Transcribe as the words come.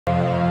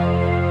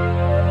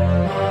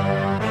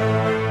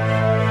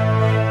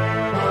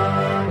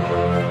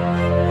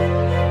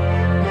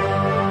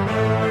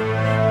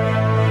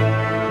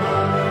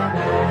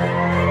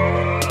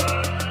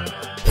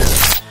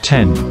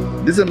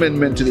10. This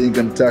amendment to the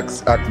Income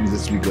Tax Act, Mr.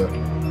 Speaker,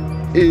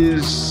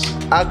 is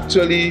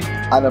actually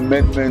an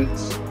amendment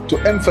to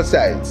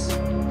emphasize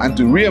and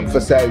to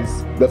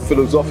re-emphasize the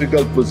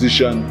philosophical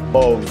position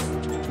of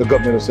the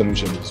government of St.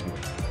 Lucia, Mr.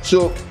 Speaker.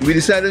 So we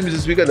decided, Mr.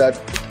 Speaker,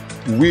 that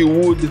we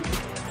would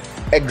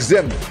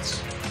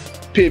exempt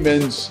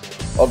payments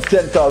of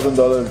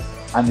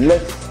 $10,000 and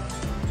less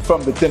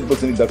from the 10%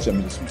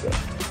 deduction, Mr.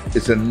 Speaker.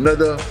 It's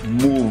another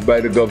move by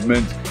the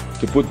government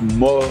to put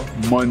more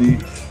money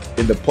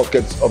in the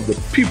pockets of the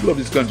people of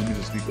this country,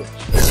 Mr.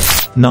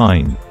 Speaker.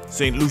 9.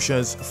 St.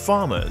 Lucia's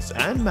farmers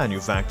and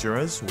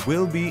manufacturers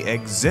will be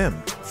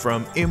exempt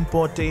from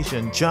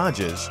importation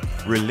charges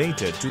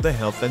related to the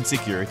health and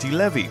security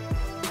levy.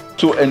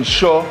 To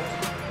ensure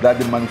that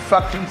the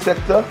manufacturing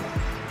sector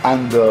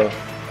and the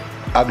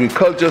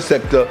agriculture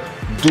sector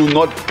do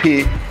not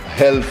pay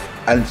health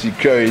and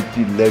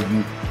security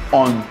levy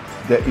on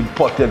the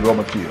imported raw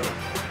materials.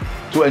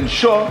 To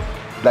ensure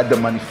that the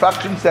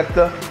manufacturing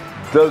sector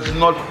does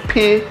not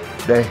pay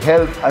the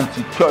health and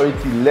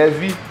security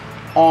levy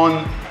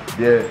on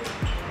the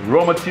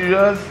raw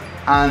materials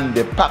and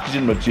the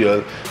packaging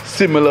material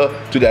similar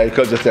to the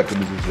agriculture sector.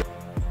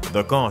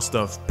 The cost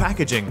of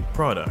packaging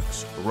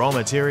products, raw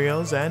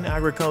materials, and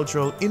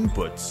agricultural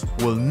inputs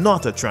will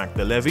not attract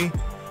the levy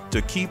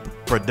to keep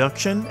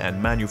production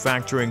and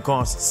manufacturing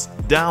costs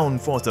down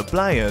for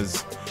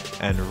suppliers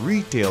and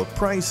retail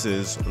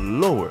prices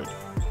lowered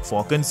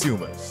for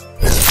consumers.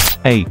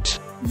 8.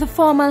 The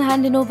formal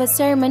handing over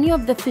ceremony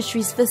of the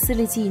fisheries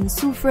facility in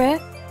Soufrière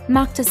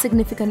marked a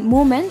significant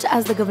moment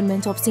as the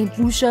government of St.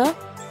 Lucia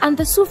and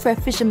the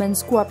Soufrière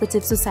Fishermen's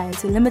Cooperative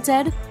Society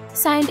Limited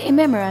signed a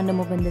memorandum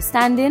of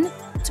understanding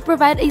to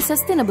provide a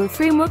sustainable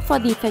framework for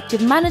the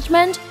effective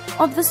management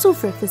of the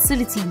Soufrière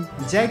facility.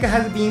 JICA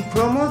has been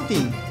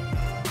promoting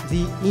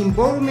the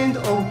involvement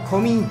of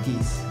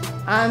communities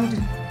and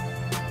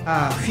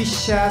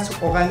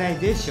fishers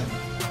organizations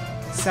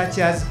such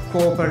as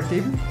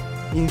cooperative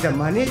in the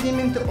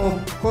management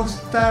of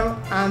coastal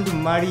and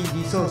marine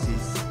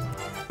resources.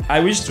 I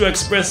wish to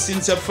express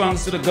sincere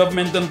thanks to the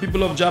government and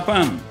people of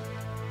Japan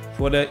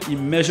for their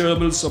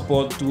immeasurable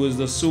support towards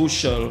the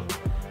social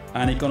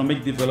and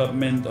economic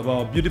development of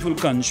our beautiful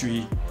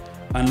country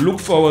and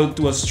look forward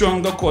to a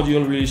stronger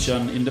cordial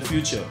relation in the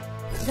future.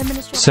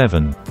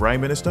 7. Prime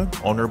Minister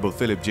Honorable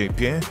Philip J.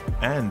 Pierre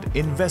and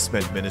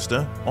Investment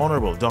Minister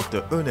Honorable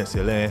Dr. Ernest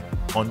Hilaire,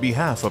 on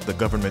behalf of the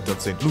government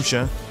of St.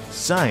 Lucia,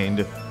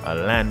 signed a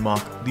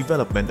landmark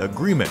development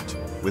agreement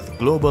with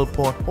Global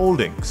Port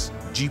Holdings,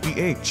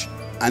 GPH.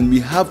 And we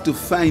have to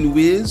find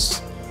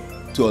ways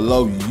to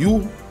allow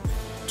you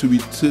to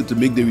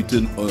make the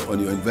return on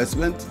your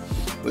investment,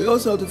 but you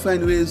also have to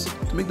find ways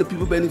to make the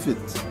people benefit.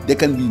 There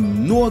can be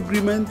no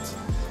agreement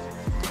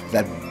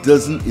that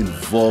doesn't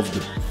involve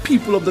the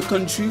people of the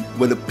country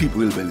where the people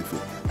will benefit.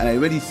 And I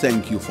really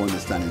thank you for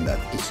understanding that.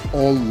 It's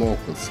all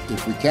locals.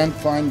 If we can't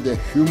find the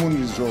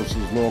human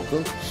resources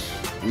local,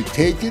 we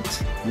take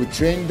it, we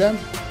train them,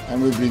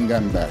 and we bring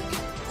them back.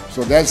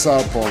 So that's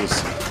our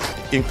policy.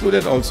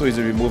 Included also is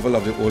the removal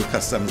of the old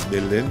customs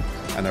building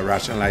and a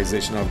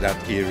rationalization of that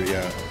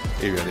area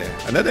there.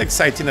 Another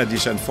exciting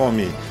addition for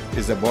me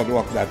is the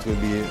boardwalk that will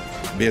be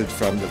built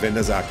from the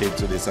Vendors Arcade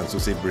to the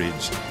Sanssouci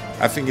Bridge.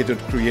 I think it would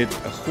create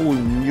a whole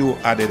new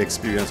added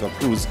experience for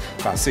cruise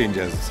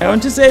passengers. I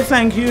want to say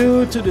thank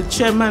you to the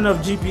chairman of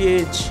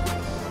GPH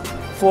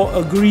for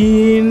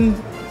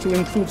agreeing to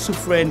include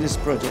Soufrière in this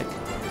project.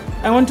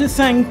 I want to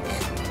thank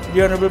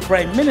the Honorable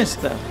Prime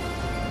Minister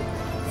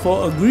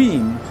for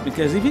agreeing,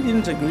 because if he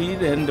didn't agree,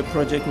 then the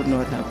project would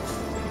not have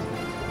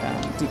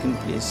taken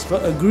place, for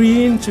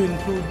agreeing to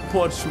include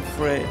Port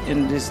Soufrière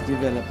in this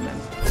development.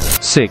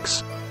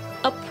 6.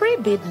 A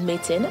pre-bid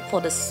meeting for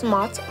the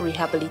smart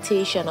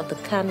rehabilitation of the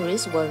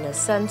Canneries Wellness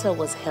Center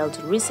was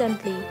held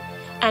recently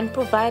and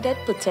provided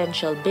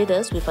potential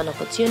bidders with an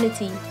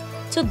opportunity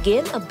to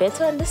gain a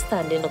better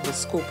understanding of the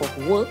scope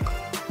of work,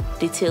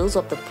 details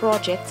of the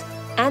project,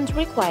 and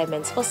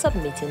requirements for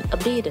submitting a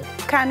bid.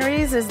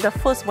 Canneries is the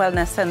first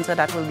wellness center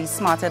that will be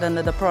smarted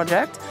under the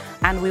project,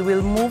 and we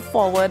will move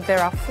forward.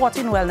 There are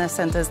 14 wellness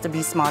centers to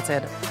be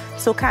smarted.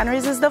 So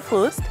Canneries is the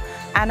first,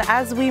 and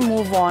as we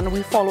move on,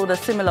 we follow the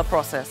similar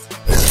process.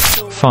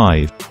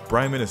 5.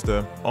 Prime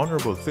Minister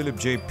Honorable Philip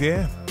J.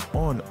 Pierre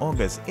on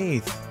August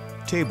 8th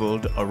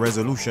tabled a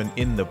resolution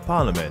in the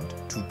Parliament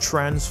to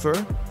transfer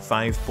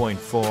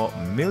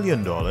 $5.4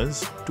 million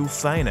to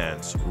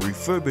finance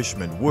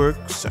refurbishment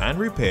works and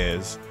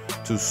repairs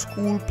to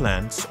school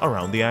plants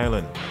around the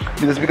island.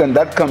 Mr. Speaker, and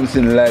that comes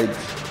in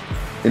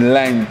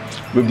line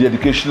with the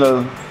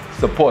educational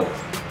support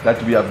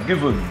that we have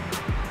given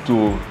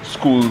to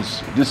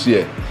schools this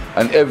year.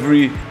 And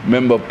every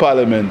member of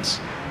Parliament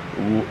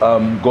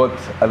got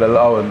an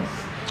allowance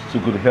so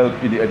could help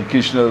in the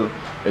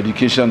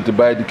education to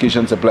buy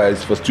education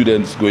supplies for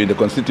students going to the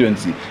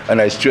constituency. And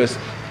I stress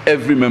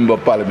every member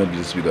of Parliament,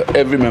 Mr. Speaker,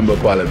 every member of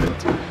Parliament.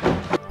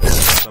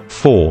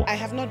 4. I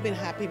have not not been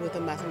happy with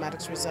the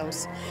mathematics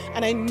results.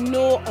 And I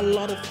know a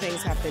lot of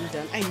things have been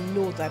done. I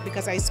know that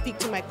because I speak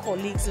to my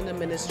colleagues in the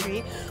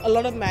ministry. A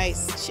lot of my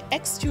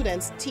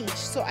ex-students teach,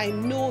 so I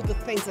know the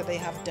things that they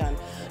have done.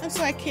 And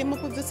so I came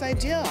up with this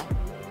idea.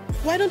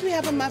 Why don't we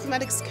have a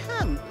mathematics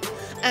camp?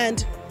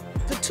 And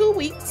for 2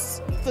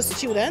 weeks for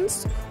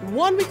students,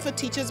 1 week for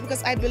teachers,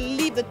 because I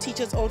believe the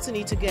teachers also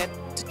need to get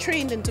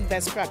trained into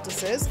best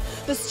practices.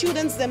 The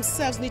students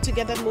themselves need to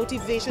get that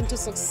motivation to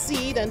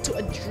succeed and to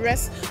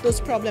address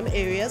those problem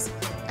areas,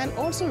 and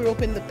also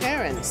rope in the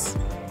parents.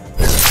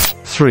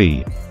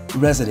 3.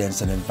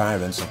 Residents and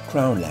environs of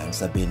Crown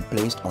lands are being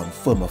placed on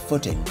firmer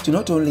footing to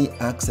not only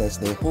access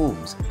their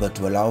homes, but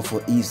to allow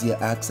for easier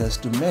access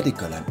to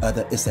medical and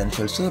other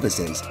essential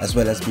services, as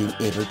well as being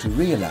able to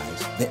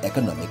realize their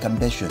economic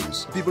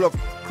ambitions. People of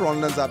Crown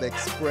lands have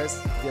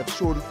expressed, they have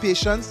shown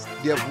patience,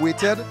 they have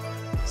waited.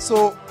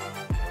 So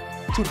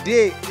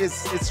today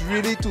it's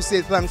really to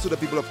say thanks to the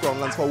people of Crown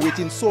lands for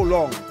waiting so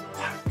long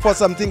for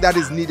something that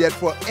is needed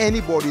for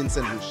anybody in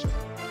St. Lucia.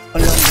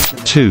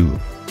 2.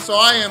 So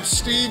I am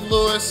Steve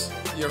Lewis,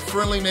 your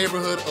friendly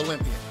neighborhood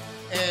Olympian.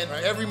 And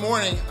every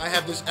morning I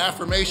have this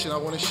affirmation I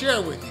want to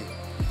share with you.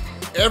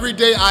 Every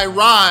day I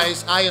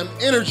rise, I am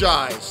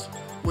energized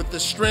with the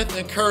strength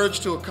and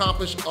courage to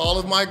accomplish all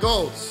of my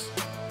goals,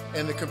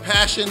 and the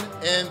compassion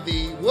and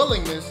the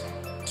willingness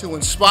to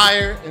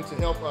inspire and to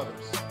help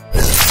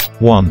others.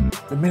 1.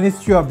 The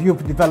Ministry of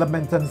Youth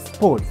Development and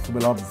Sports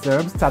will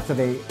observe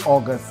Saturday,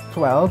 August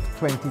 12,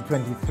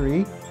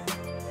 2023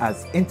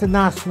 as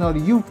International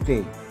Youth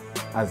Day,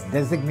 as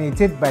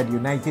designated by the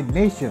United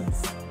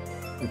Nations,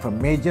 with a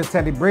major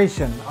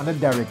celebration on the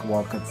Derek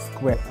Walcott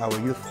Square. Our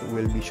youth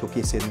will be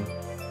showcasing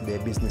their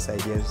business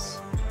ideas.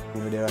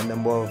 You know, there are a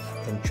number of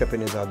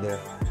entrepreneurs out there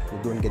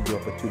who don't get the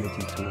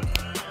opportunity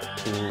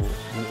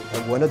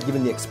we're not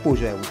given the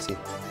exposure, I would say,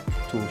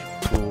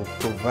 to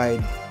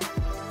provide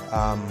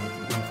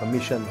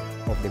information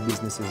of the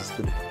businesses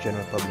to the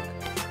general public.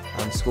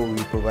 And so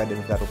we provide them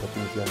with that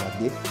opportunity on that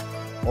day.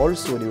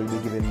 Also, they will be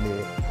given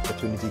the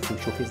opportunity to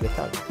showcase their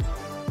talent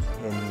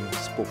in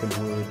spoken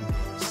word,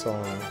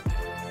 song,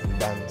 and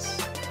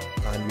dance.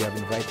 And we have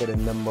invited a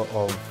number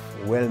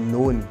of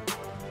well-known,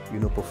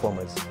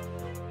 performers